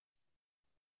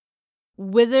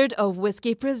Wizard of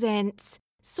Whiskey presents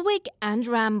Swig and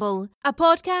Ramble, a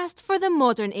podcast for the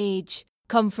modern age.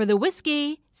 Come for the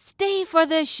whiskey, stay for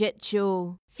the shit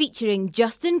show. Featuring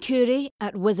Justin Curry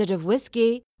at Wizard of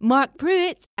Whiskey, Mark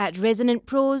Pruitt at Resonant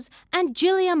Prose, and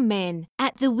Julia Men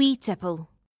at The Wee Tipple.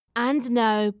 And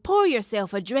now, pour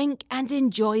yourself a drink and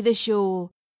enjoy the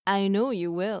show. I know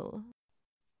you will.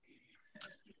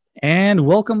 And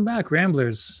welcome back,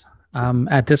 Ramblers.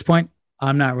 At this point,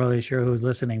 I'm not really sure who's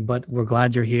listening, but we're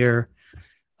glad you're here.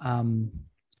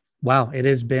 Wow, it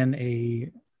has been a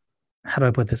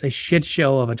shit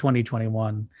show of a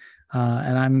 2021.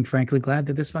 And I'm frankly glad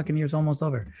that this fucking year's almost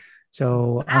over.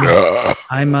 So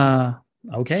I'm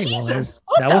okay. Jesus,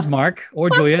 well, that was Mark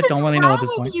or Julia. Don't really know at this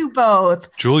point. You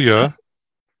both, Julia.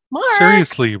 Mark.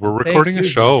 Seriously, we're recording a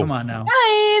show. Come on now.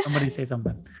 Nice. Somebody say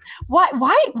something. Why?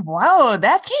 Whoa,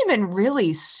 that came in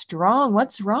really strong.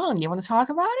 What's wrong? You want to talk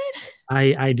about it?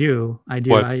 I do.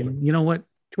 What? You know what?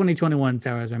 2021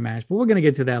 sour as my mash, but we're gonna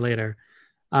get to that later.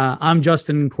 I'm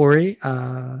Justin Corey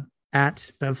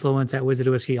at Bevfluence at Wizard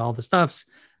of Whiskey, all the stuffs.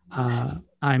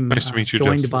 I'm Nice to meet you,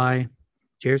 joined Justin.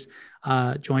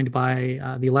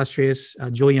 by the illustrious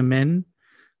Julia Min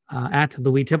at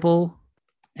the Wee Tipple,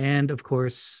 and of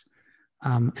course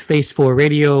Face 4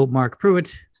 Radio Mark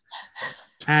Pruitt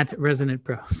at Resonant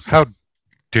Prose. How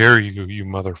dare you, you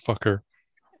motherfucker?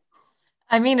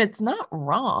 I mean, it's not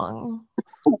wrong.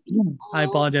 I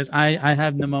apologize. I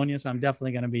have pneumonia, so I'm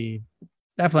definitely gonna be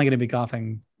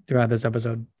coughing throughout this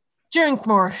episode. Drink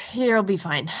more. You'll be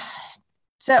fine.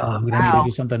 So, I'm gonna need to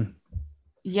do something.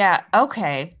 Yeah.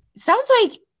 Okay. Sounds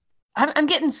like I'm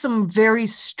getting some very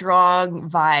strong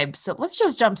vibes. So let's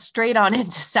just jump straight on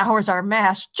into Sours Our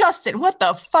Mash. Justin, what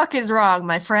the fuck is wrong,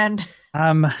 my friend?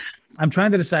 I'm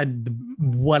trying to decide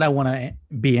what I want to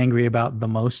be angry about the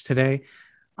most today.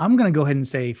 I'm gonna go ahead and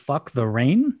say fuck the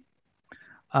rain.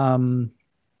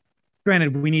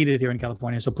 Granted, we need it here in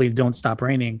California, so please don't stop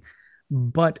raining.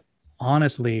 But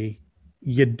honestly,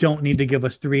 you don't need to give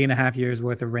us 3.5 years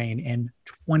worth of rain in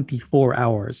 24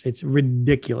 hours. It's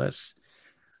ridiculous.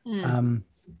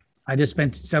 I just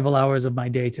spent several hours of my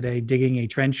day today digging a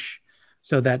trench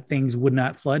so that things would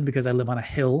not flood because I live on a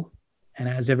hill. And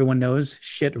as everyone knows,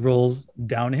 shit rolls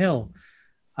downhill.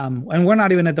 And we're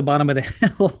not even at the bottom of the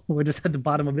hill. We're just at the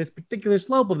bottom of this particular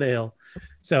slope of the hill.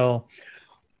 So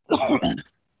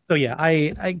yeah,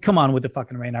 I come on with the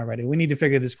fucking rain already. We need to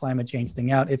figure this climate change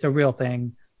thing out. It's a real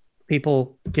thing.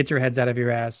 People, get your heads out of your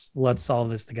ass. Let's solve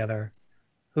this together.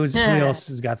 Who else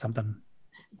has got something?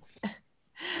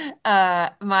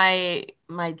 My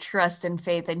trust and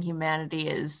faith in humanity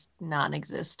is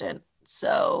non-existent.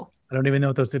 So I don't even know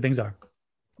what those two things are.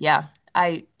 yeah,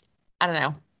 I don't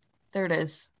know. There it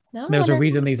is. No, There's a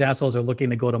reason these assholes are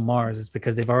looking to go to Mars. It's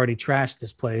because they've already trashed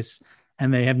this place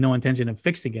and they have no intention of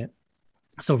fixing it.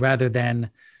 So rather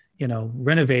than,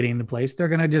 renovating the place, they're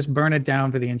going to just burn it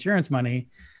down for the insurance money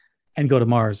and go to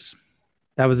Mars.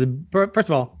 First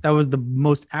of all, that was the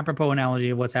most apropos analogy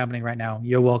of what's happening right now.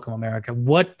 You're welcome, America.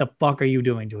 What the fuck are you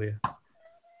doing, Julia?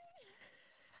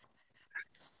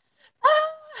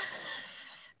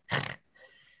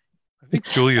 I think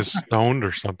Julia's stoned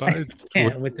or something.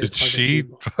 Did she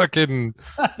fucking?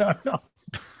 I don't know.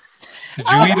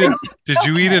 Did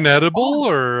you eat an edible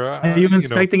or? Are you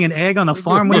inspecting an egg on the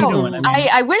farm? What are you doing?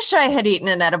 I wish I had eaten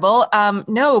an edible.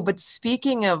 No, but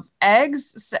speaking of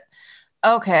eggs,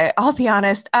 okay, I'll be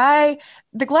honest.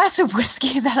 The glass of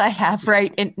whiskey that I have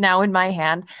now in my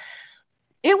hand,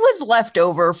 it was left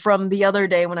over from the other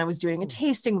day when I was doing a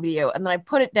tasting video, and then I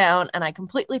put it down and I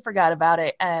completely forgot about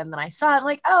it. And then I saw it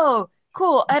like, oh,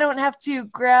 cool. I don't have to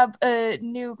grab a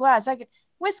new glass. I can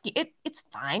whiskey. It's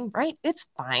fine, right? It's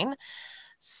fine.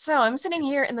 So I'm sitting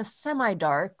here in the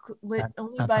semi-dark, lit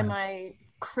only by my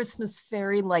Christmas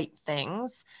fairy light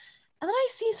things. And then I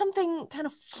see something kind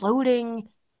of floating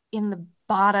in the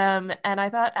bottom. And I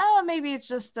thought, oh, maybe it's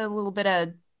just a little bit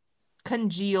of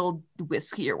congealed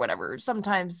whiskey or whatever.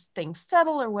 Sometimes things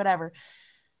settle or whatever.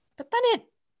 But then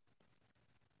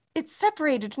it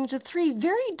separated into 3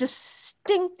 very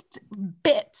distinct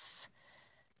bits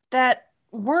that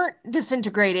weren't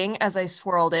disintegrating as I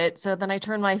swirled it. So then I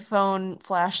turned my phone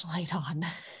flashlight on,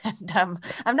 and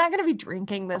I'm not going to be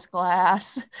drinking this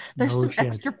glass. There's some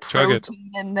extra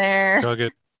protein in there. Chug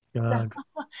it.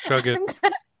 Chug it. I'm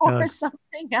going to pour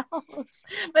something else.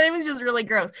 But it was just really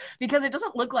gross because it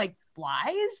doesn't look like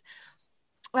flies.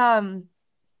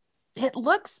 It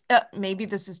looks, maybe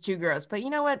this is too gross, but you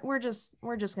know what? We're just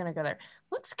going to go there.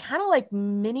 Looks kind of like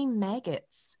mini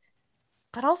maggots.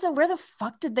 But also, where the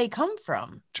fuck did they come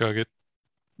from? Chug it.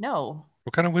 No.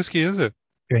 What kind of whiskey is it?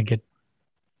 Drink it.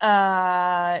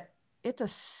 it's a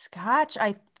Scotch.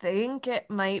 I think it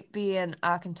might be an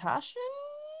Auchentoshan?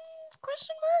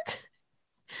 Question mark.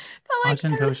 But like,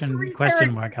 Auchentoshan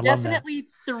question mark. I love that. Definitely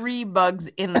 3 bugs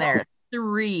in there.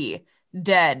 3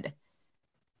 dead.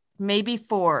 Maybe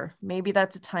 4. Maybe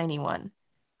that's a tiny one.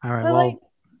 All right. But Well, like,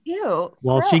 ew.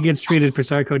 while she gross. gets treated for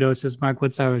sarcoidosis, Mark,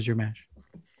 what sour is your mash?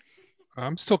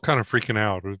 I'm still kind of freaking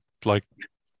out. Like,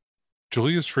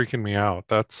 Julia's freaking me out.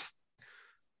 It's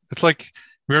like,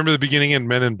 remember the beginning in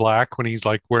Men in Black when he's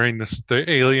like wearing this, the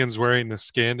alien's wearing the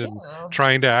skin and Ew.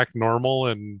 trying to act normal,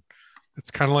 and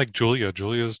it's kind of like Julia.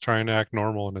 Julia's trying to act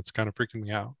normal, and it's kind of freaking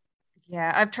me out.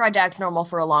 Yeah, I've tried to act normal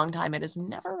for a long time. It has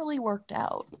never really worked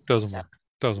out. Doesn't work.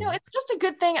 Doesn't work. It's just a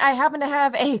good thing I happen to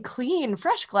have a clean,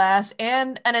 fresh glass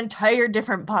and an entire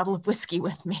different bottle of whiskey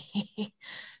with me.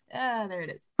 There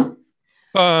it is.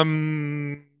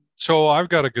 So I've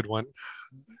got a good one,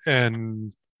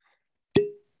 and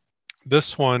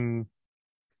this one,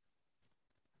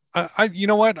 you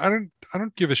know what? I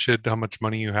don't give a shit how much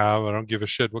money you have. I don't give a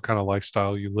shit what kind of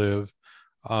lifestyle you live.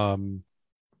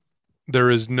 There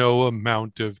is no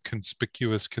amount of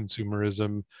conspicuous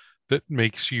consumerism that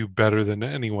makes you better than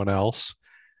anyone else.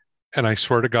 And I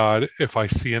swear to God, if I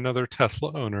see another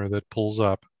Tesla owner that pulls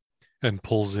up and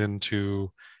pulls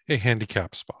into a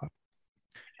handicap spot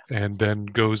and then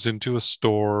goes into a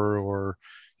store, or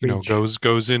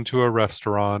goes into a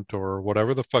restaurant or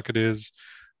whatever the fuck it is,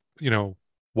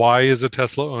 why is a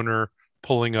Tesla owner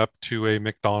pulling up to a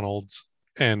McDonald's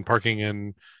and parking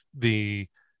in the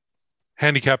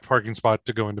handicapped parking spot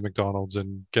to go into McDonald's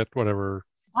and get whatever?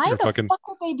 Why the fuck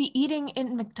would they be eating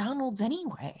in McDonald's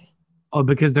anyway? Oh,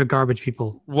 because they're garbage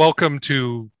people. Welcome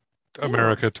to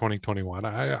America 2021.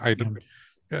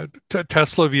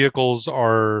 Tesla vehicles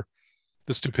are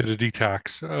the stupidity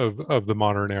tax of the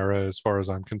modern era, as far as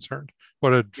I'm concerned.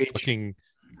 What a fucking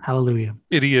hallelujah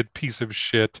idiot piece of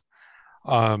shit.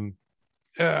 I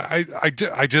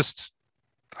just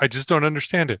don't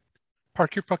understand it.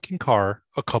 Park your fucking car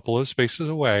a couple of spaces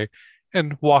away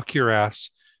and walk your ass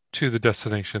to the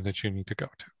destination that you need to go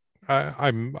to.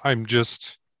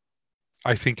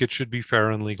 I think it should be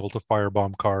fair and legal to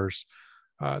firebomb cars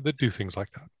that do things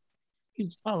like that. You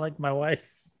sound like my wife.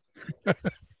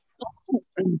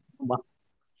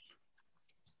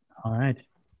 All right.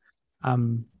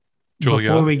 Julia,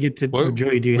 before we get to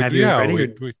Julia, do you have yours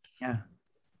ready? Yeah.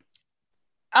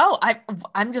 Oh,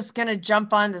 I'm just gonna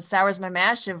jump on the sours my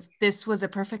mash. If this was a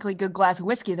perfectly good glass of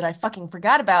whiskey that I fucking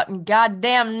forgot about, and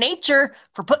goddamn nature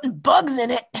for putting bugs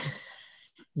in it.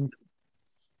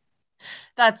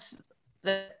 That's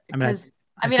the because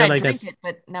I drink it,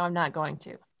 but now I'm not going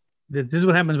to. This is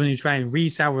what happens when you try and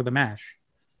re-sour the mash.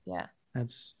 Yeah.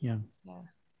 That's Yeah.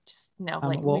 Just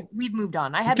we've moved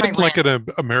on. I had my like an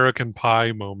American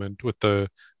Pie moment with the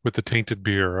tainted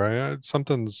beer.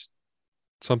 Something's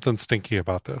stinky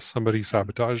about this. Somebody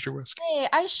sabotaged your whiskey. Hey,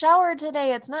 I showered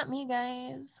today. It's not me,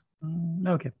 guys.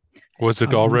 Okay. Was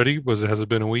it already? Has it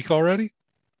been a week already?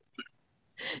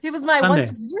 It was my Sunday.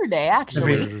 once a year day,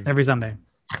 actually. Every Sunday.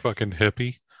 Fucking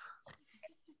hippie.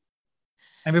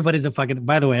 Everybody's a fucking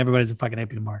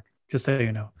hippie, Mark. Just so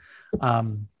you know.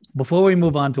 Before we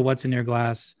move on to what's in your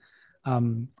glass,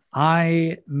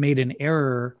 I made an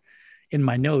error in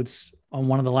my notes on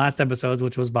one of the last episodes,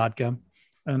 which was vodka.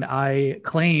 And I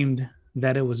claimed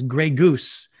that it was Grey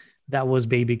Goose that was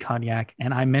baby cognac,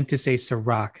 and I meant to say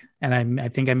Ciroc, and I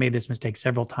think I made this mistake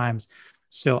several times.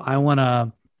 So I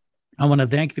wanna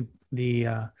thank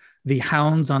the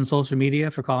hounds on social media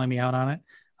for calling me out on it.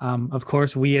 Of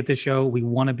course, we at the show, we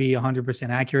want to be 100%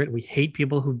 accurate. We hate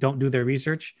people who don't do their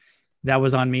research. That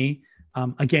was on me.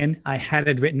 Again, I had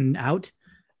it written out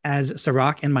as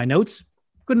Ciroc in my notes.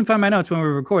 Couldn't find my notes when we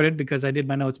recorded because I did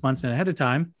my notes months ahead of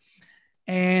time.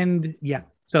 And yeah,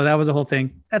 so that was a whole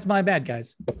thing. That's my bad,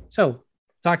 guys. So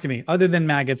talk to me. Other than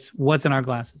maggots, what's in our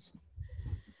glasses?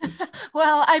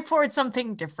 Well, I poured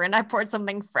something different. I poured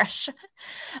something fresh.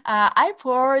 I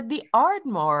poured the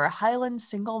Ardmore Highland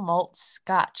Single Malt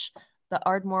Scotch, the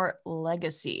Ardmore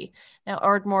Legacy. Now,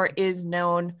 Ardmore is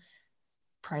known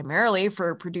primarily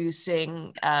for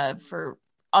producing for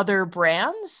other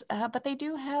brands, but they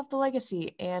do have the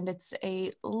Legacy, and it's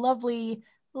a lovely,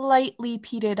 lightly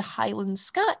peated Highland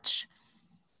Scotch.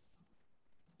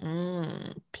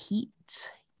 Peat.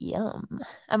 Yum.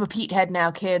 I'm a peat head now,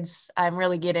 kids. I'm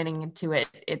really getting into it.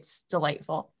 It's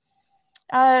delightful.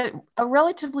 A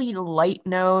relatively light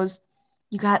nose.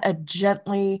 You got a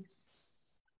gently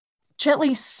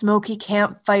smoky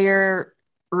campfire,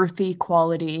 earthy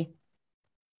quality.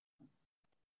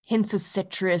 Hints of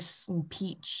citrus and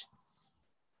peach.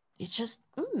 It's just,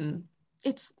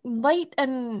 it's light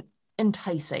and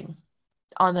enticing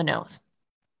on the nose.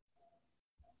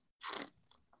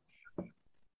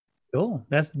 Cool.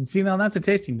 Now that's a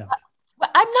tasting note.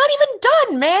 I'm not even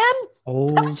done, man.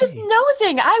 Oh, I was just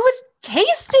nosing. I was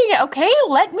tasting it. Okay,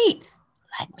 let me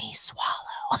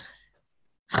swallow.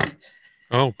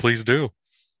 Oh, please do.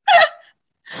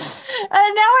 Now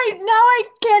I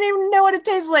can't even know what it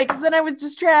tastes like because then I was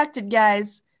distracted,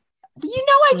 guys. You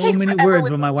know I so take many forever words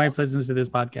with when my wife listens to this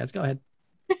podcast. Go ahead.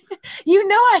 You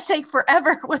know I take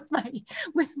forever with my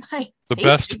The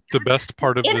tasting. best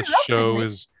part of this Interrupted show me.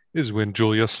 is when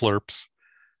Julia slurps.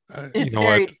 It's You know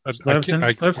very what?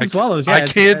 Slurps and swallows. Yeah, I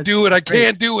can't do it. I great.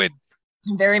 can't do it.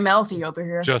 very mouthy over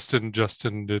here. Justin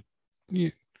did.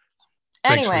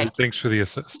 Anyway, thanks for the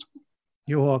assist.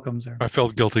 You're welcome, sir. I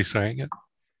felt guilty saying it.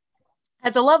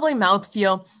 has a lovely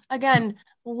mouthfeel. Again,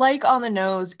 like on the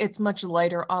nose, it's much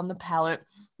lighter on the palate.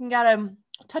 You got a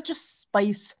touch of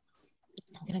spice.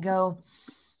 I'm gonna go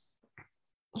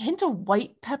hint of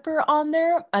white pepper on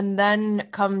there, and then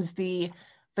comes the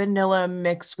vanilla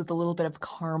mixed with a little bit of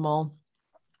caramel.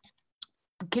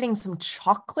 I'm getting some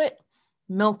chocolate,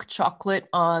 milk chocolate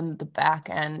on the back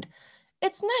end.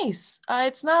 It's nice.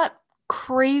 It's not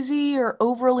crazy or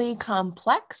overly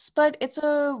complex, but it's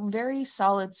a very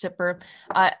solid sipper.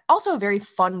 Also a very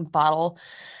fun bottle.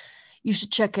 You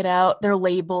should check it out. Their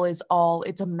label is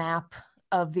it's a map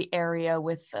of the area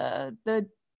with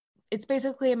it's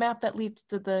basically a map that leads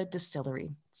to the distillery.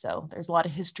 So there's a lot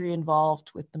of history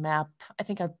involved with the map. I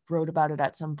think I wrote about it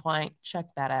at some point. Check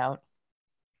that out.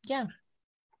 Yeah.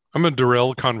 I'm going to derail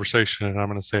the conversation, and I'm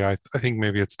going to say I think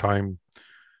maybe it's time.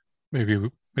 Maybe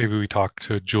we talk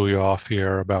to Julia off the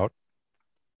air about.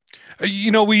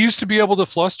 We used to be able to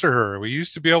fluster her. We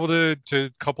used to be able to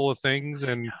couple of things,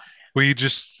 and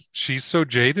she's so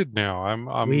jaded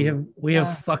now. We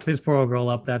have fucked this poor girl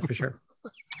up. That's for sure.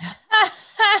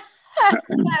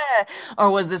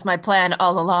 Or was this my plan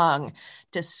all along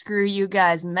to screw you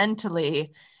guys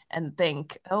mentally and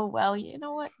think, oh, well, you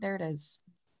know what? There it is.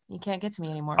 You can't get to me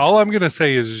anymore. All I'm going to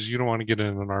say is you don't want to get in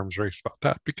an arms race about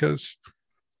that, because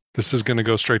this is going to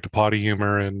go straight to potty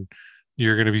humor and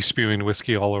you're going to be spewing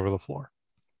whiskey all over the floor.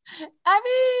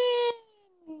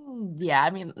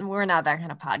 We're not that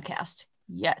kind of podcast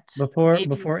yet. Before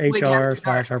HR /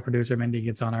 our producer Mindy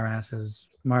gets on our asses,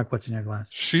 Mark, what's in your glass?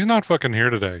 She's not fucking here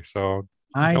today, so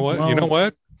you know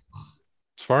what?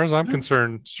 As far as I'm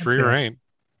concerned, it's free reign.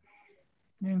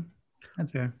 Yeah,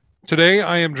 that's fair. Today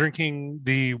I am drinking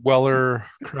the Weller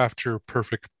Craft Your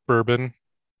Perfect Bourbon.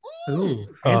 Ooh,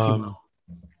 fancy one.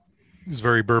 It's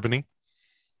very bourbony.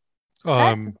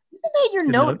 Isn't that your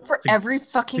note for every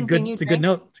fucking thing you drink? It's a good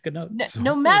note. It's a good note.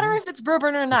 No matter if it's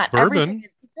bourbon or not. Bourbon.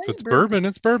 If it's bourbon,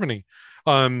 it's bourbony.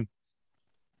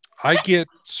 I get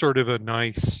sort of a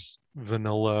nice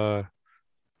vanilla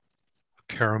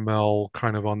caramel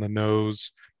kind of on the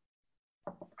nose.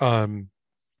 I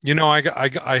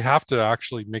have to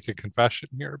actually make a confession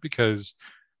here, because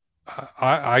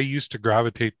I used to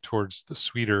gravitate towards the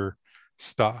sweeter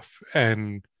stuff,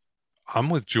 and I'm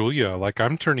with Julia. Like,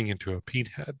 I'm turning into a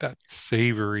Peathead, that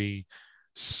savory,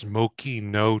 smoky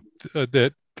note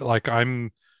that like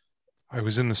I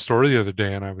was in the store the other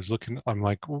day and I was looking, I'm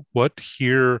like, what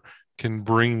here can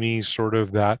bring me sort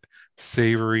of that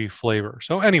savory flavor?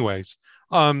 So anyways,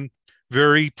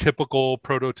 very typical,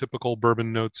 prototypical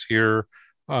bourbon notes here.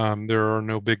 There are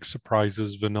no big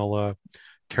surprises, vanilla,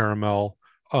 caramel,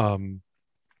 a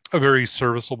very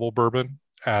serviceable bourbon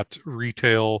at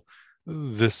retail.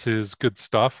 This is good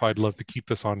stuff. I'd love to keep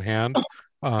this on hand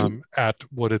at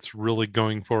what it's really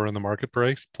going for in the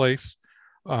marketplace.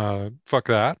 Fuck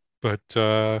that. But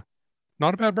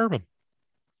not a bad bourbon.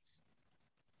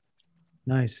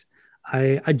 Nice.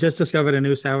 I just discovered a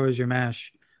new sour as your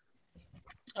mash.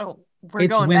 Oh, we're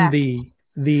going back.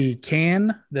 The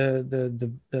can,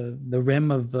 the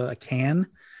rim of a can,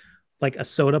 like a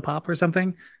soda pop or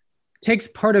something, takes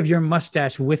part of your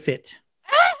mustache with it.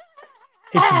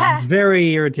 It's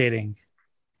very irritating.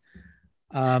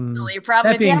 Only your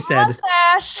problem if you have a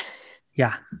mustache.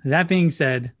 Yeah. That being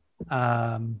said,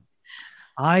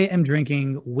 I am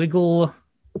drinking Wiggle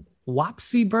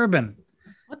Wapsie Bourbon.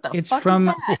 What the fuck is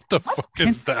that? What the fuck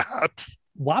is that?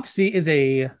 Wapsie is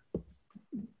a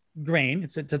grain.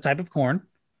 It's a type of corn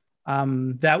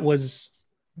that was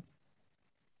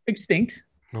extinct.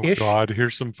 Oh God,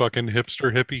 here's some fucking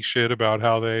hipster hippie shit about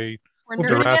how they We're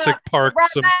Jurassic Park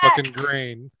some back. fucking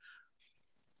grain.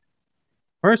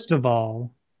 First of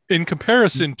all, in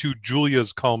comparison to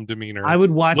Julia's calm demeanor, I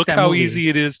would watch look that how movie. easy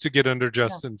it is to get under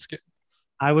Justin's skin.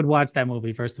 I would watch that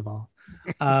movie, first of all.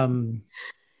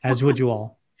 As would you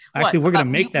all. Actually, we're going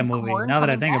to make that movie. Now that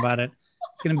I think about it,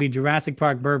 it's going to be Jurassic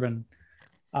Park Bourbon.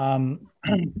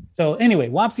 So anyway,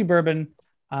 Wapsie Bourbon.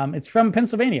 It's from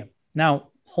Pennsylvania. Now,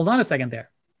 hold on a second there.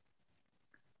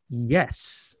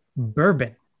 Yes,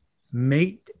 bourbon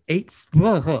made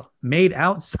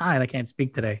outside. I can't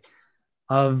speak today.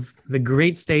 Of the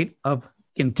great state of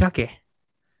Kentucky.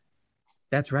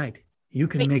 That's right. You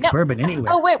can make bourbon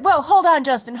anywhere. Oh, wait. Whoa, hold on,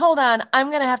 Justin. Hold on. I'm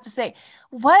going to have to say,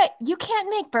 what? You can't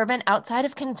make bourbon outside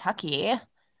of Kentucky.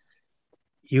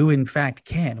 You, in fact,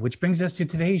 can, which brings us to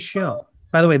today's show.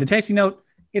 By the way, the tasting note,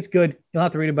 it's good. You'll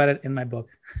have to read about it in my book.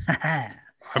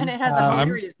 And it has a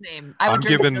hilarious name. I'm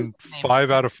giving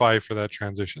 5 out of 5 for that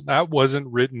transition. That wasn't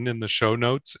written in the show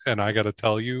notes. And I got to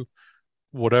tell you,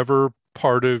 whatever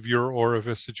part of your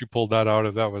orifice that you pulled that out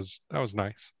of, that was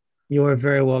nice. You are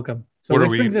very welcome. So what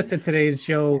brings us to today's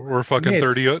show. We're fucking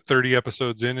 30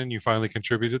 episodes in and you finally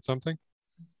contributed something.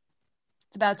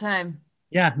 It's about time.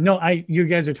 Yeah, no, you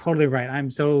guys are totally right.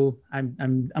 I'm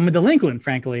a delinquent,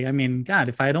 frankly. I mean, God,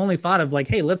 if I had only thought of like,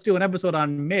 hey, let's do an episode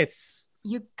on myths.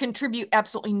 You contribute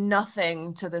absolutely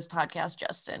nothing to this podcast,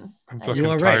 Justin. I'm fucking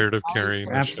tired of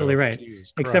carrying. Absolutely right.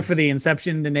 Except for the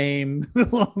inception, the name, the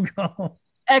logo.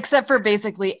 Except for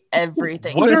basically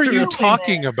everything. What are you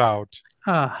talking about?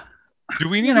 Do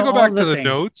we need to go back to the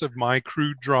notes of my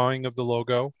crude drawing of the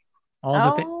logo?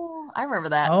 I remember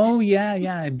that. Oh,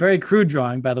 yeah. Very crude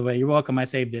drawing, by the way. You're welcome. I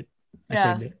saved it.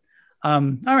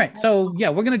 All right. So, yeah,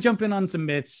 we're going to jump in on some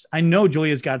myths. I know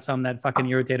Julia's got some that fucking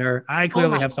irritate her. I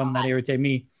clearly have some that irritate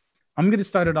me. I'm going to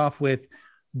start it off with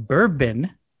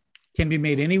bourbon can be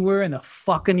made anywhere in the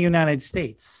fucking United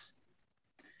States.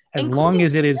 As long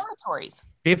as it is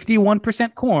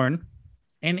 51% corn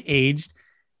and aged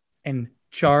in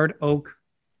charred oak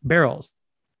barrels.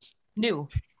 New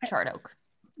charred oak.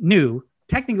 New.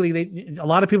 Technically, a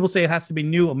lot of people say it has to be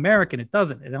new American. It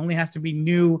doesn't. It only has to be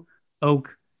new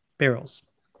oak barrels.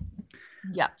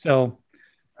 Yeah. So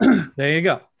there you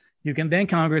go. You can thank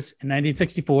Congress in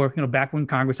 1964, back when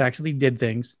Congress actually did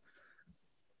things.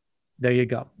 There you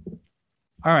go.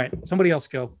 All right. Somebody else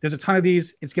go. There's a ton of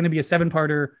these. It's going to be a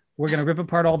 7-parter. We're going to rip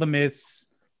apart all the myths.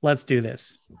 Let's do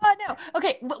this. No.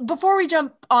 Okay. Before we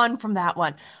jump on from that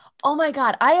one, oh my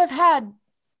God, I have had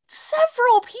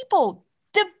several people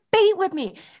debate with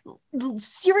me,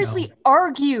 seriously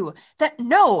argue that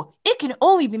no, it can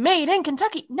only be made in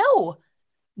Kentucky. No,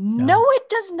 it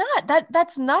does not.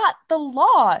 That's not the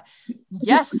law.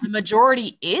 Yes, the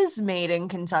majority is made in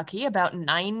Kentucky, about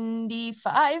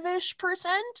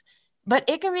 95-ish%, but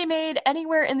it can be made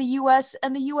anywhere in the U.S.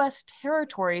 and the U.S.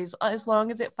 territories as long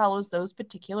as it follows those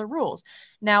particular rules.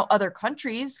 Now, other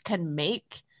countries can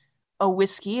make a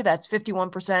whiskey that's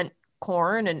 51%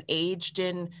 corn and aged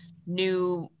in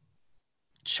new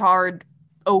charred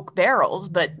oak barrels,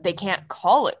 but they can't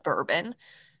call it bourbon.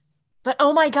 But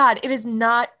oh my God, it is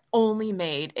not only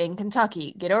made in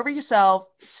Kentucky. Get over yourself.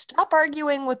 Stop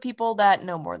arguing with people that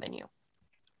know more than you.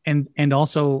 And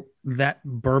also that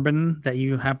bourbon that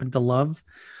you happen to love,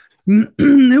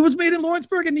 it was made in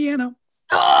Lawrenceburg, Indiana.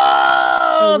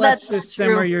 Oh, so let's just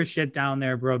simmer your shit down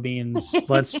there, bro beans.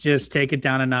 Let's just take it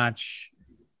down a notch.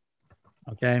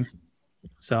 Okay.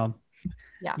 So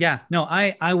yeah. No,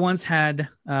 I once had,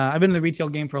 I've been in the retail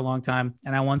game for a long time,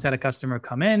 and I once had a customer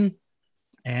come in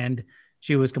and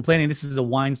she was complaining. This is a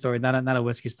wine story, not a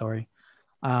whiskey story.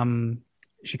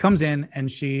 She comes in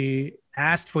and she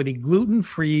asked for the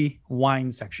gluten-free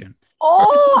wine section.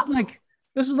 Oh,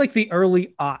 this was like the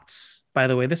early aughts, by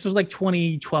the way. This was like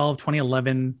 2012,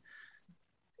 2011.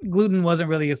 Gluten wasn't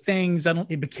really a thing. Suddenly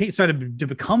it started to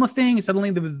become a thing.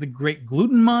 Suddenly there was the great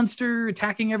gluten monster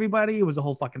attacking everybody. It was a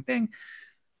whole fucking thing.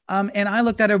 And I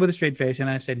looked at her with a straight face and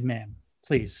I said, ma'am,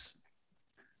 please.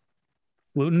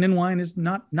 Gluten in wine is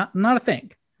not a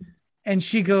thing. And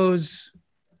she goes,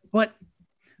 but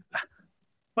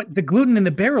the gluten in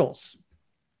the barrels,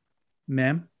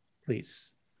 ma'am, please.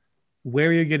 Where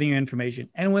are you getting your information?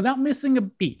 And without missing a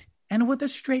beat and with a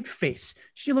straight face,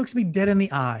 she looks me dead in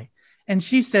the eye. And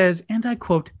she says, and I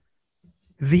quote,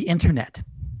 the internet.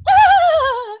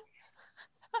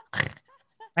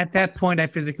 At that point, I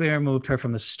physically removed her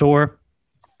from the store.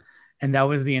 And that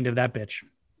was the end of that bitch.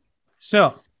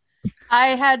 So I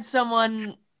had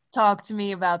someone talk to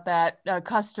me about that, a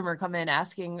customer come in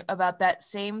asking about that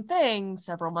same thing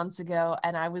several months ago.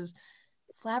 And I was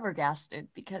flabbergasted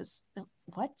because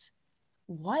what?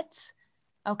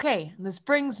 Okay. This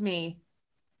brings me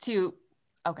to,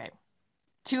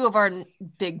 two of our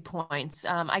big points.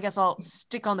 I guess I'll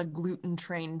stick on the gluten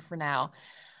train for now.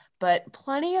 But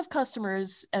plenty of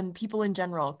customers and people in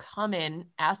general come in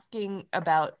asking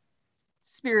about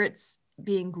spirits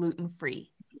being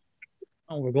gluten-free.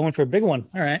 Oh, we're going for a big one.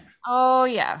 All right. Oh,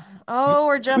 yeah. Oh,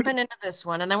 we're jumping into this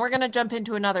one. And then we're going to jump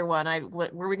into another one.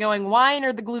 Were we going wine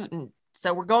or the gluten?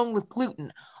 So we're going with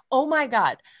gluten. Oh, my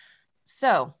God.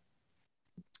 So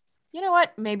you know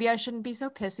what? Maybe I shouldn't be so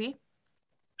pissy.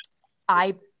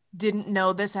 I didn't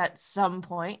know this at some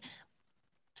point.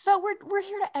 So we're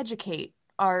here to educate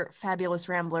our fabulous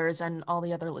ramblers and all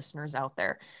the other listeners out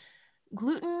there.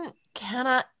 Gluten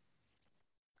cannot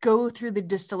go through the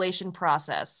distillation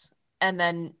process and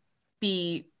then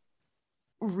be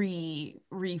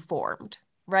reformed,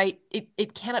 right?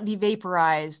 It cannot be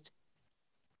vaporized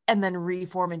and then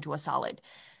reform into a solid.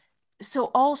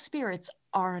 So all spirits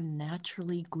are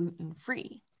naturally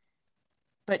gluten-free.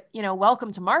 But,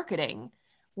 welcome to marketing,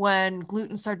 when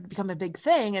gluten started to become a big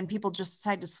thing and people just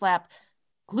decided to slap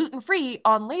gluten-free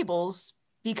on labels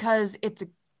because it's a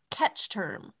catch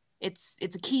term. It's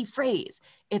a key phrase.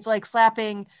 It's like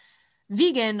slapping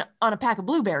vegan on a pack of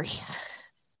blueberries.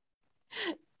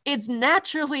 It's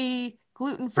naturally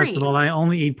gluten-free. First of all, I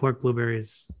only eat pork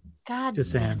blueberries. God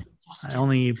Just damn saying. it, Justin. I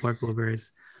only eat pork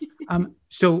blueberries.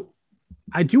 So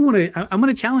I do want to, I'm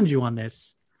going to challenge you on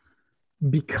this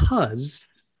because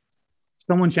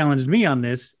someone challenged me on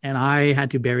this and I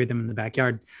had to bury them in the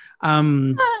backyard.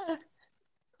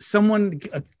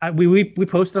 We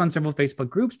posted on several Facebook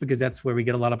groups because that's where we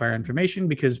get a lot of our information,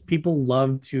 because people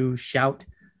love to shout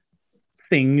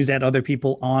things at other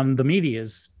people on the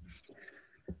medias.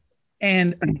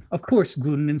 And of course,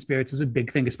 gluten in spirits was a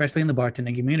big thing, especially in the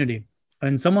bartending community.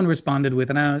 And someone responded with,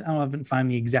 and I haven't find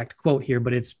the exact quote here,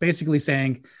 but it's basically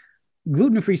saying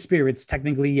gluten-free spirits,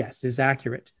 technically, yes, is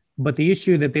accurate. But the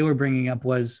issue that they were bringing up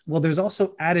was, well, there's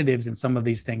also additives in some of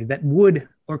these things that would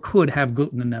or could have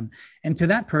gluten in them. And to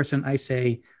that person, I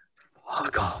say,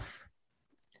 fuck off.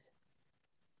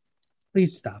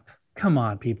 Please stop. Come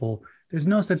on, people. There's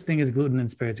no such thing as gluten in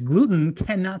spirits. Gluten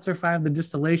cannot survive the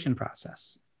distillation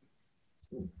process.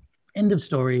 End of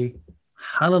story.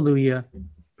 Hallelujah.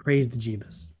 Praise the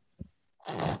Jeebus.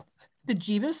 The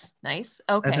Jeebus? Nice.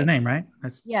 Okay. That's his name, right?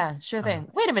 Yeah, sure thing.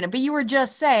 Wait a minute, but you were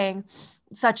just saying,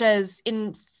 such as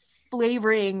in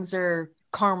flavorings or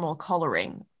caramel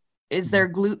coloring, is there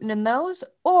gluten in those?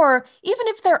 Or even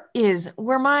if there is,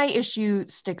 where my issue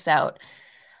sticks out,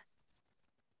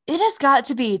 it has got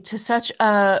to be to such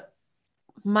a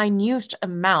minute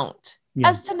amount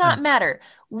as to not matter,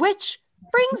 which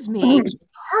brings me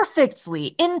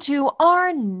perfectly into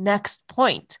our next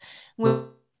point.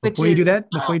 Before you do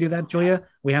that, Julia,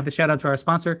 we have to shout out to our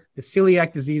sponsor, the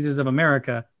Celiac Diseases of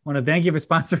America. I want to thank you for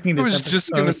sponsoring this. I was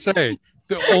just going to say,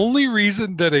 the only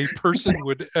reason that a person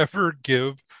would ever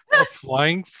give a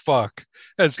flying fuck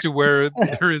as to where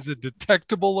there is a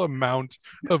detectable amount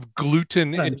of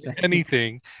gluten in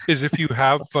anything is if you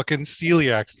have fucking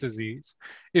celiac disease.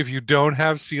 If you don't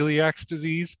have celiac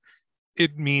disease,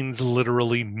 it means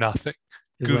literally nothing.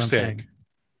 Goose egg.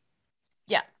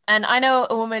 Yeah. And I know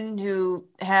a woman who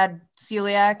had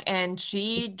celiac and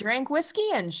she drank whiskey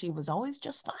and she was always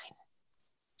just fine.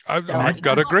 I've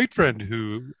got a great friend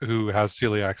who has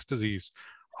celiac disease.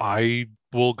 I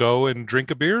will go and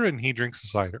drink a beer and he drinks a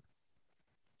cider.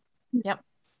 Yep.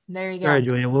 There you go. All right,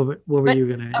 Julia, what were you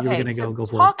gonna go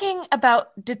for? Talking about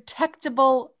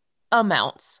detectable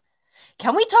amounts.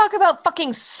 Can we talk about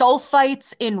fucking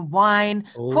sulfites in wine,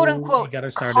 quote unquote,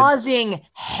 causing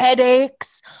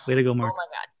headaches? Way to go, Mark. Oh my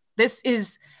God.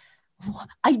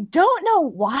 I don't know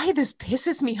why this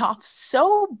pisses me off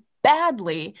so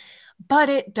badly, but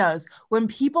it does. When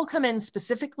people come in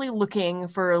specifically looking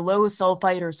for low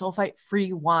sulfite or sulfite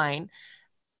free wine,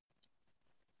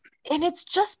 and it's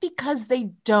just because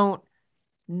they don't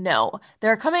know.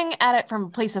 They're coming at it from a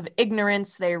place of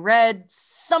ignorance. They read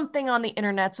something on the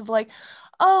internets of like,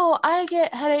 oh, I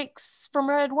get headaches from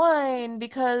red wine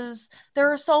because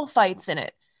there are sulfites in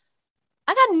it.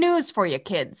 I got news for you,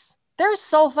 kids. There's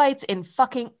sulfites in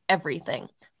fucking everything.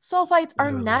 Sulfites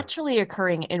are naturally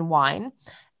occurring in wine.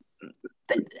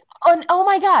 Oh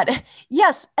my God.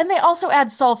 Yes. And they also add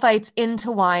sulfites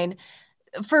into wine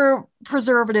for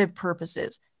preservative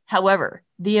purposes. However,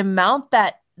 the amount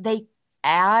that they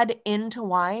add into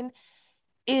wine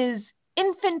is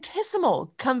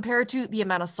infinitesimal compared to the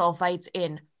amount of sulfites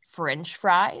in French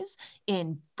fries,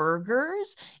 in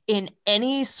burgers, in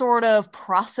any sort of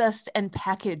processed and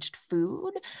packaged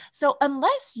food. So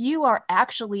unless you are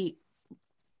actually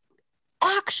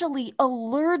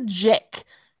allergic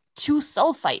to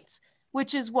sulfites,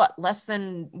 which is what, less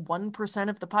than 1%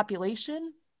 of the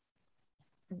population,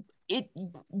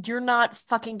 you're not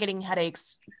fucking getting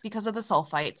headaches because of the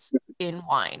sulfites in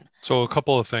wine. So a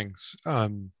couple of things.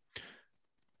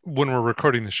 When we're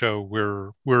recording the show,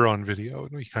 we're on video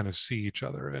and we kind of see each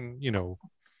other, and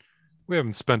we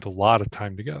haven't spent a lot of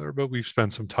time together, but we've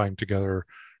spent some time together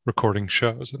recording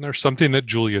shows. And there's something that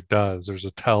Julia does. There's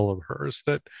a tell of hers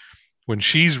that when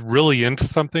she's really into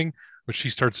something, what she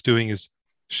starts doing is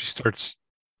she starts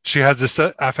she has this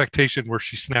affectation where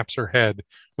she snaps her head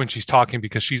when she's talking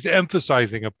because she's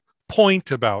emphasizing a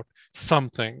point about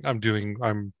something I'm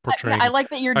portraying. I like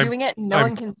that you're doing it. No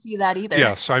one can see that either.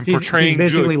 Yes, I'm She's portraying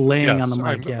basically laying on the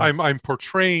mic. I'm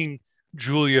portraying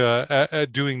Julia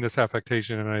at doing this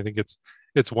affectation, and I think it's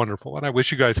wonderful. And I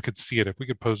wish you guys could see it. If we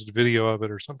could post a video of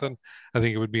it or something, I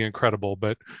think it would be incredible.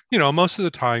 But most of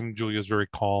the time Julia's very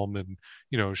calm,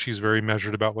 and she's very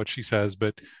measured about what she says.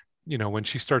 But when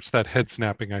she starts that head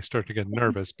snapping, I start to get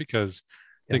nervous because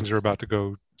things are about to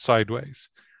go sideways.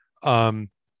 I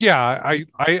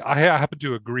happen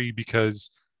to agree because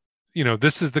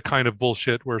this is the kind of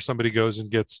bullshit where somebody goes and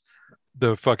gets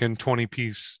the fucking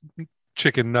 20-piece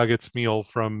chicken nuggets meal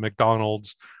from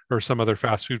McDonald's or some other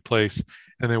fast food place,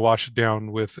 and they wash it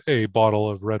down with a bottle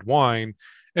of red wine,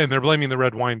 and they're blaming the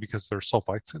red wine because there's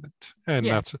sulfites in it, and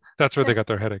that's where they got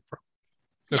their headache from.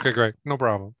 Okay, great, no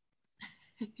problem.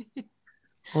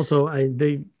 Also,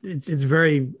 it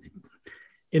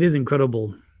is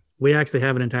incredible. We actually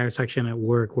have an entire section at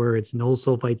work where it's no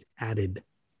sulfites added.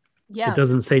 Yeah. It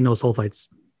doesn't say no sulfites.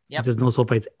 Yep. It says no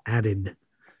sulfites added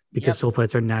because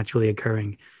sulfites are naturally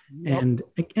occurring. Yep. And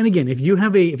again, if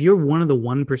you're one of the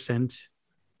 1%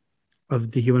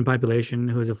 of the human population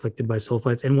who is afflicted by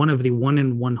sulfites, and one of the 1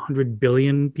 in 100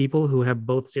 billion people who have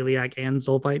both celiac and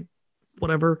sulfite,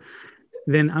 whatever,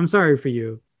 then I'm sorry for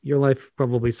you. Your life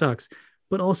probably sucks.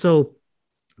 But also,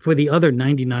 for the other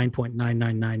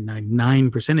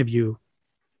 99.99999% of you,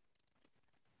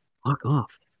 fuck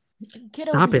off.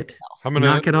 Stop it.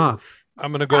 Knock it off.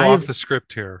 I'm gonna go off the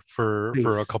script here for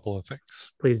a couple of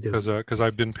things. Please do. Because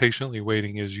I've been patiently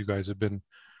waiting as you guys have been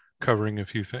covering a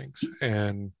few things.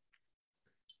 And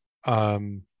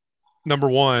number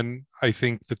one, I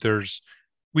think that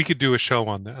we could do a show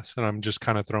on this, and I'm just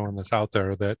kind of throwing this out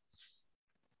there, that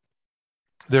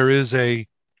there is a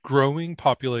growing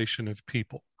population of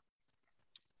people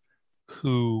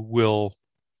who will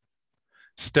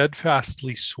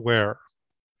steadfastly swear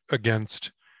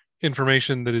against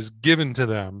information that is given to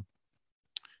them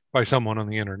by someone on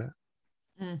the internet.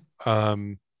 I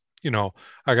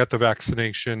got the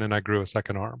vaccination and I grew a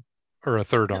second arm, or a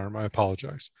third arm. I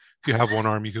apologize. If you have one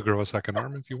arm, you could grow a second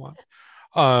arm if you want.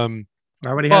 I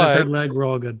already had a third leg. We're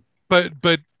all good. But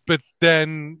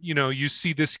then, you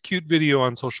see this cute video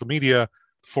on social media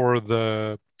for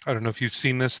I don't know if you've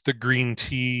seen this, the green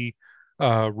tea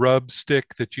rub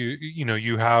stick that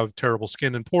you have terrible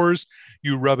skin and pores,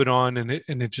 you rub it on and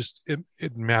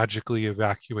it magically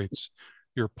evacuates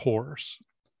your pores,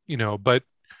 but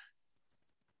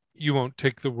you won't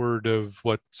take the word of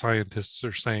what scientists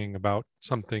are saying about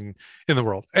something in the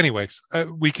world. Anyways,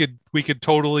 we could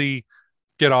totally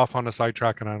get off on a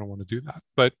sidetrack, and I don't want to do that.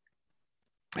 But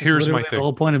here's my thing. The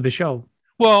whole point of the show.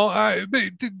 Well,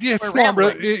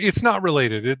 it's not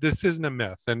related. This isn't a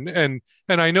myth, and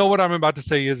I know what I'm about to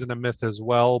say isn't a myth as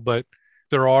well, but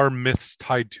there are myths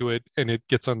tied to it, and it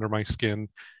gets under my skin.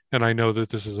 And I know that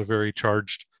this is a very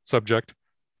charged subject.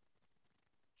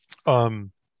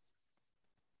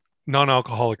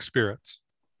 Non-alcoholic spirits.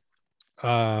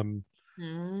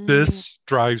 This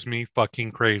drives me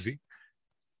fucking crazy.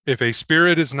 If a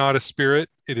spirit is not a spirit,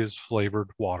 it is flavored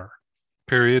water.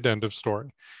 Period. End of story.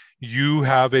 You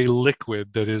have a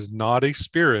liquid that is not a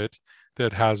spirit,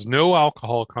 that has no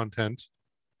alcohol content.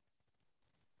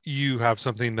 You have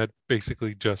something that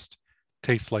basically just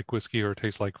tastes like whiskey or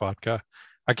tastes like vodka.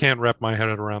 I can't wrap my head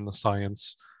around the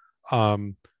science.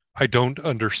 I don't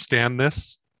understand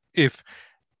this. If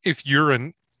you're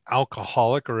an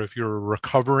alcoholic, or if you're a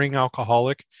recovering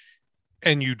alcoholic,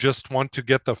 and you just want to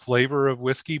get the flavor of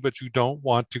whiskey, but you don't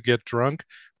want to get drunk,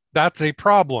 that's a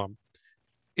problem.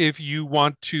 If you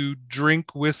want to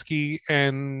drink whiskey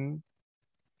and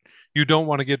you don't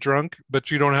want to get drunk, but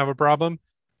you don't have a problem,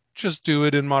 just do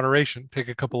it in moderation. Take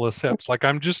a couple of sips. Like,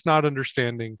 I'm just not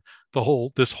understanding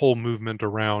this whole movement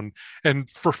around. And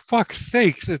for fuck's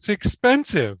sakes, it's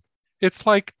expensive. It's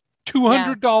like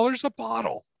 $200 a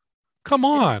bottle. Come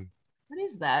on. What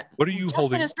is that? What are you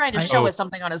holding? Justin is trying to show us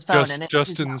something on his phone, and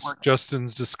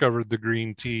Justin's discovered the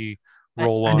green tea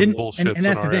roll-on bullshit. And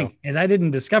that's scenario. the thing, is I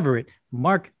didn't discover it.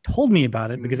 Mark told me about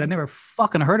it because I never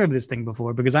fucking heard of this thing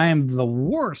before, because I am the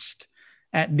worst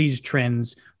at these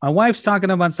trends. My wife's talking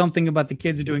about something about the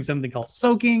kids are doing something called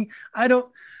soaking.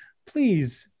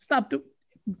 Please stop.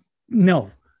 No.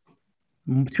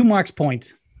 To Mark's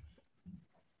point,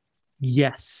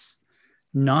 yes,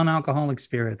 non-alcoholic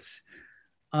spirits.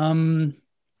 It's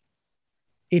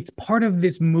part of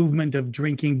this movement of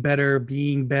drinking better,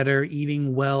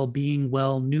 eating well, being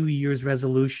well, New Year's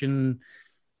resolution,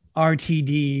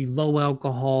 RTD, low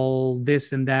alcohol,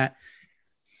 this and that.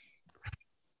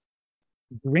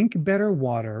 drink better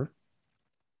water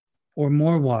or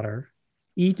more water,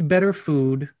 eat better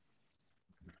food,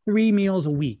 3 meals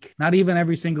a week, not even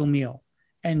every single meal,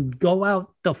 and go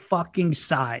out the fucking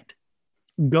side.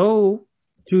 Go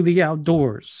to the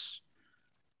outdoors.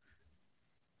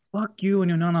 Fuck you and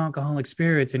your non-alcoholic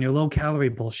spirits and your low-calorie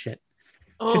bullshit.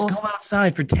 Just go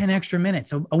outside for 10 extra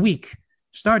minutes a week.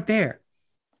 Start there.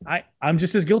 I'm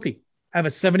just as guilty. I have a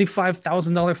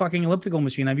 $75,000 fucking elliptical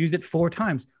machine. I've used it 4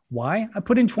 times. Why? I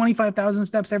put in 25,000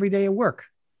 steps every day at work.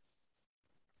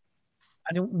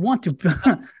 I don't want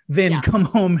to then come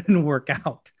home and work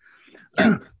out.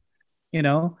 You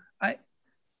know,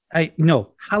 I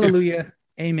no, hallelujah,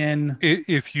 amen.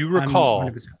 If you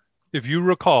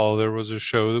recall, there was a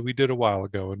show that we did a while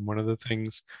ago, and one of the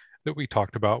things that we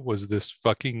talked about was this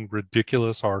fucking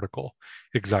ridiculous article,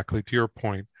 exactly to your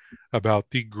point, about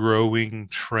the growing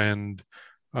trend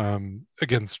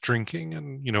against drinking,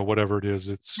 and whatever it is,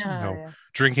 it's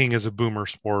drinking is a boomer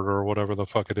sport or whatever the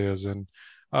fuck it is, and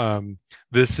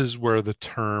this is where the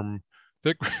term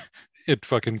that it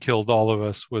fucking killed all of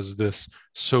us was this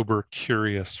sober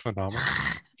curious phenomenon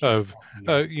of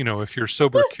if you're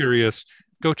sober curious,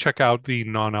 go check out the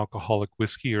non-alcoholic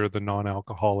whiskey or the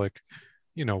non-alcoholic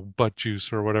butt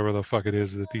juice or whatever the fuck it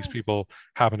is that these people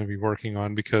happen to be working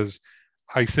on, because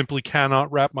I simply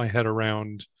cannot wrap my head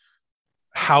around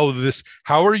how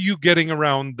are you getting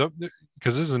around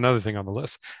because this is another thing on the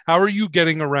list. How are you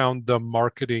getting around the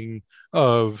marketing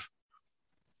of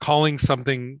calling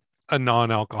something a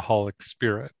non-alcoholic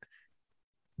spirit?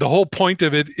 The whole point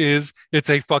of it is it's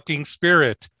a fucking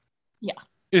spirit. Yeah.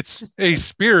 It's a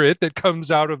spirit that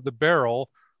comes out of the barrel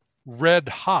red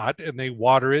hot, and they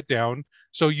water it down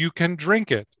so you can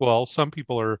drink it. Well, some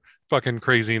people are fucking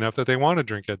crazy enough that they want to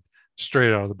drink it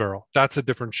straight out of the barrel. That's a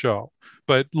different show.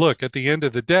 But look, at the end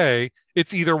of the day,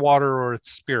 it's either water or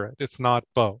it's spirit. It's not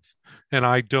both. And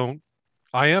I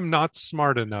am not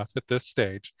smart enough at this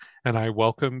stage, and I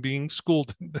welcome being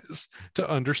schooled in this, to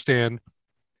understand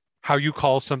how you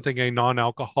call something a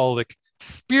non-alcoholic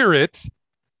spirit,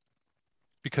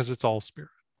 because it's all spirit.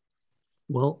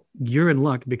 Well, you're in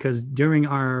luck, because during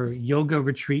our yoga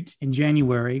retreat in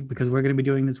January, because we're going to be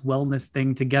doing this wellness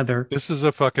thing together. This is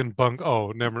a fucking bunk.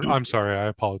 Oh, never. I'm sorry. I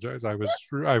apologize. I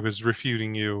was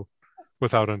refuting you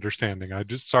without understanding.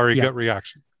 Gut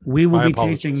reaction. We will be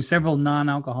tasting several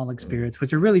non-alcoholic spirits,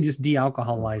 which are really just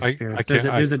de-alcoholized spirits.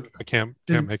 I can't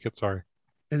make it. Sorry.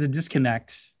 There's a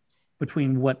disconnect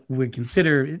between what we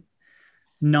consider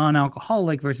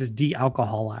non-alcoholic versus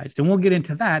de-alcoholized, and we'll get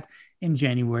into that in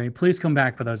January. Please come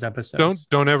back for those episodes.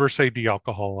 Don't ever say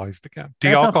de-alcoholized again.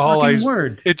 That's de-alcoholized, a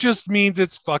word. It just means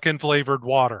it's fucking flavored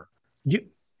water.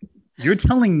 You're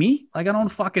telling me like I don't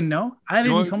fucking know? I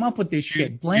didn't come up with this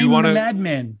shit. Blame the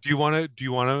madmen. Do you want to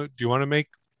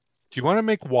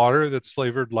make water that's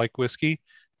flavored like whiskey?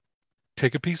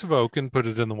 Take a piece of oak and put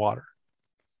it in the water.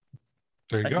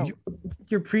 There you go.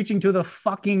 You're preaching to the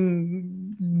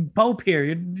fucking Pope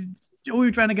here. Who are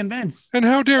you trying to convince? And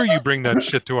how dare you bring that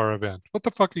shit to our event? What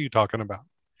the fuck are you talking about?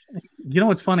 You know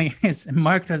what's funny is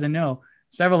Mark doesn't know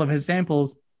several of his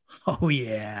samples. Oh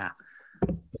yeah,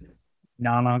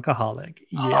 non-alcoholic.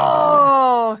 Yeah.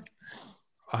 Oh,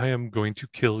 I am going to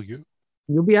kill you.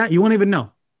 You'll be out. You won't even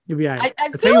know. You'll be out. I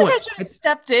feel like I should have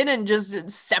stepped in and just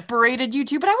separated you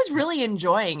two, but I was really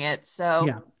enjoying it. So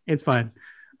yeah, it's fine.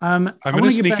 I'm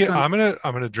gonna sneak it. I'm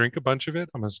gonna drink a bunch of it.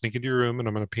 I'm gonna sneak into your room and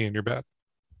I'm gonna pee in your bed.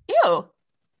 Ew.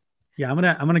 Yeah, I'm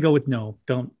gonna go with no.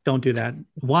 Don't do that.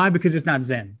 Why? Because it's not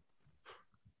Zen.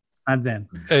 Not Zen.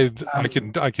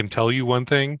 I can tell you one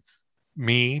thing.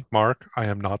 Me, Mark, I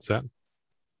am not Zen.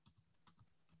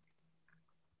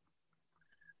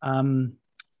 I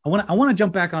want to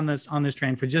jump back on this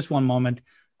train for just one moment.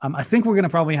 I think we're going to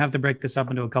probably have to break this up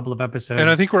into a couple of episodes. And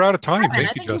I think we're out of time. I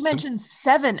think you mentioned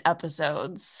 7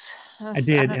 episodes. I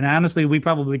did. And honestly, we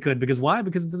probably could. Because why?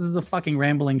 Because this is a fucking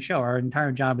rambling show. Our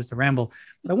entire job is to ramble.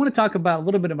 But I want to talk about a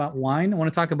little bit about wine. I want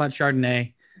to talk about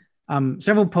Chardonnay.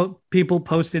 Several people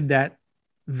posted that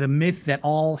the myth that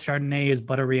all Chardonnay is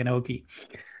buttery and oaky.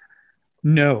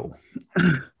 No.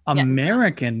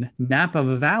 American Napa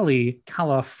Valley,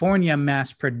 California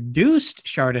mass-produced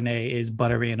Chardonnay is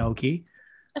buttery and oaky.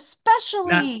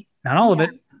 Especially not all of it.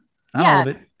 Not all of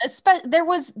it. There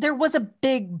was a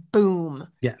big boom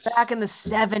back in the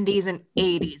 70s and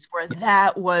 80s where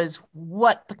that was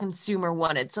what the consumer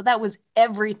wanted. So that was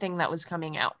everything that was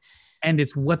coming out. And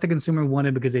it's what the consumer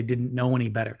wanted because they didn't know any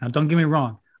better. Now, don't get me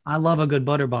wrong. I love a good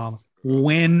butter bomb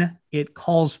when it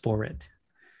calls for it.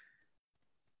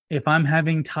 If I'm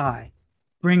having Thai,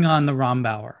 bring on the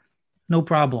Rombauer. No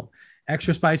problem.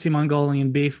 Extra spicy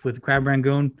Mongolian beef with crab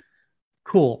rangoon.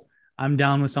 Cool. I'm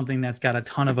down with something that's got a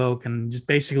ton of oak and just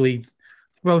basically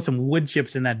throw some wood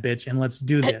chips in that bitch and let's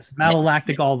do this.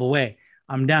 Malolactic all the way.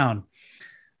 I'm down.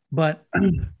 But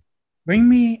bring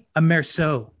me a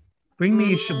Merceau. Bring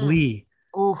me a Chablis.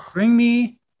 Oof. Bring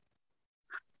me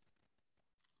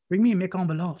a Macon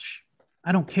Blanche.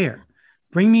 I don't care.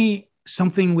 Bring me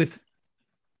something with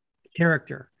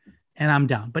character, and I'm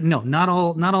down. But no, not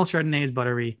all Chardonnay is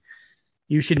buttery.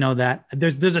 You should know that.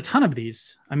 There's a ton of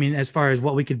these. I mean, as far as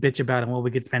what we could bitch about and what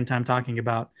we could spend time talking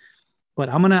about. But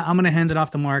I'm gonna hand it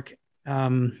off to Mark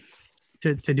to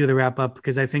do the wrap up,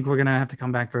 because I think we're gonna have to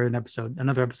come back for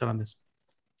another episode on this.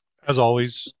 As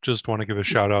always, just want to give a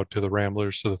shout out to the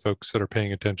Ramblers, to the folks that are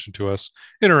paying attention to us,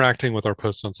 interacting with our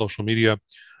posts on social media.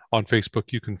 On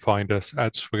Facebook, you can find us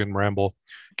at Swig and Ramble.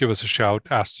 Give us a shout,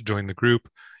 ask to join the group.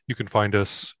 You can find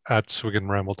us at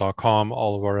swigandramble.com.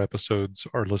 All of our episodes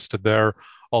are listed there.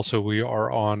 Also, we are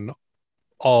on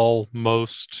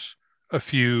almost a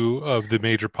few of the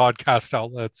major podcast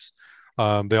outlets.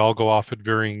 They all go off at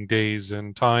varying days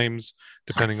and times,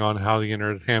 depending on how the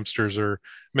internet hamsters are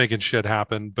making shit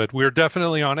happen. But we're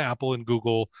definitely on Apple and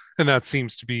Google, and that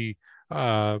seems to be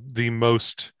the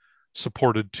most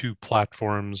supported two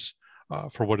platforms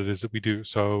for what it is that we do.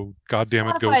 So, goddamn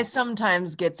it, Spotify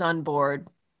sometimes gets on board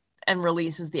and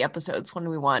releases the episodes when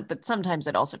we want, but sometimes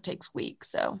it also takes weeks.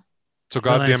 So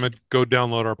goddamn it, go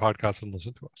download our podcast and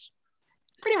listen to us.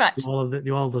 Pretty much.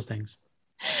 Do all of those things.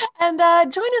 And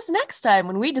join us next time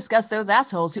when we discuss those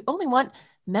assholes who only want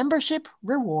membership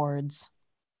rewards.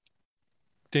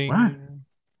 Ding. Wow.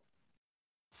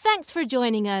 Thanks for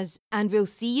joining us, and we'll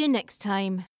see you next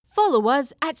time. Follow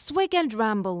us at Swig and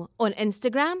Ramble on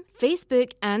Instagram,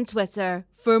 Facebook, and Twitter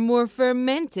for more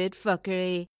fermented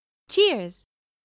fuckery. Cheers!